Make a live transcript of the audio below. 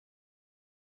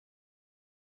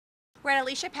We're at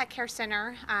Alicia Pet Care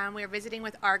Center. We're visiting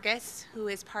with Argus, who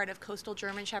is part of Coastal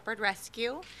German Shepherd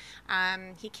Rescue.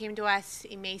 He came to us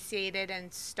emaciated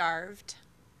and starved.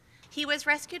 He was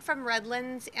rescued from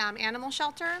Redlands Animal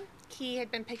Shelter. He had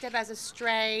been picked up as a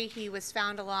stray. He was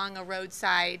found along a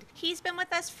roadside. He's been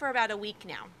with us for about a week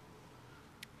now.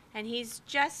 And he's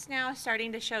just now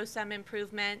starting to show some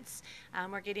improvements.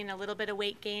 We're getting a little bit of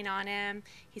weight gain on him.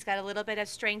 He's got a little bit of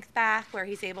strength back where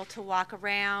he's able to walk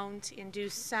around and do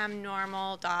some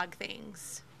normal dog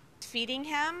things. Feeding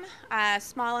him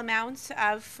small amounts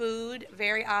of food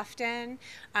very often.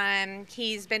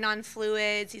 He's been on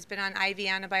fluids, he's been on IV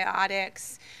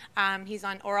antibiotics, he's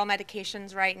on oral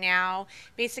medications right now.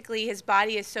 Basically, his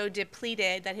body is so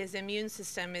depleted that his immune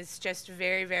system is just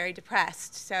very, very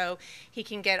depressed. So he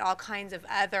can get all kinds of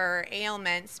other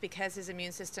ailments because his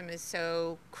immune system is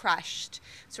so crushed.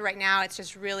 So right now, it's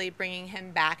just really bringing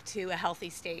him back to a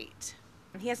healthy state.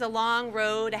 He has a long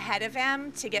road ahead of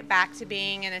him to get back to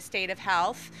being in a state of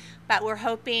health, but we're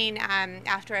hoping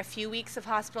after a few weeks of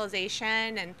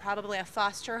hospitalization and probably a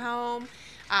foster home,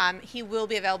 he will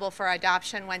be available for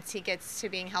adoption once he gets to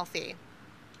being healthy.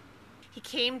 He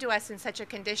came to us in such a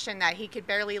condition that he could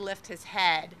barely lift his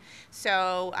head.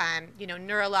 So,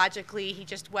 neurologically, he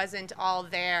just wasn't all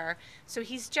there. So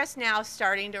he's just now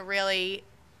starting to really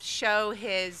show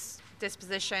his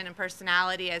disposition and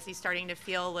personality as he's starting to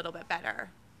feel a little bit better.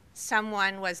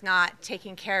 Someone was not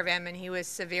taking care of him and he was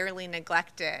severely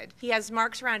neglected. He has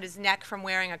marks around his neck from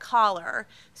wearing a collar,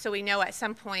 so we know at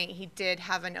some point he did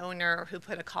have an owner who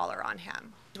put a collar on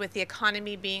him. With the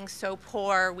economy being so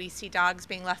poor, we see dogs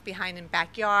being left behind in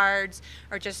backyards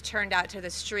or just turned out to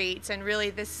the streets, and really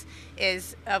this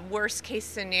is a worst case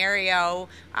scenario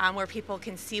where people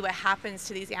can see what happens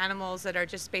to these animals that are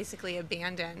just basically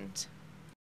abandoned.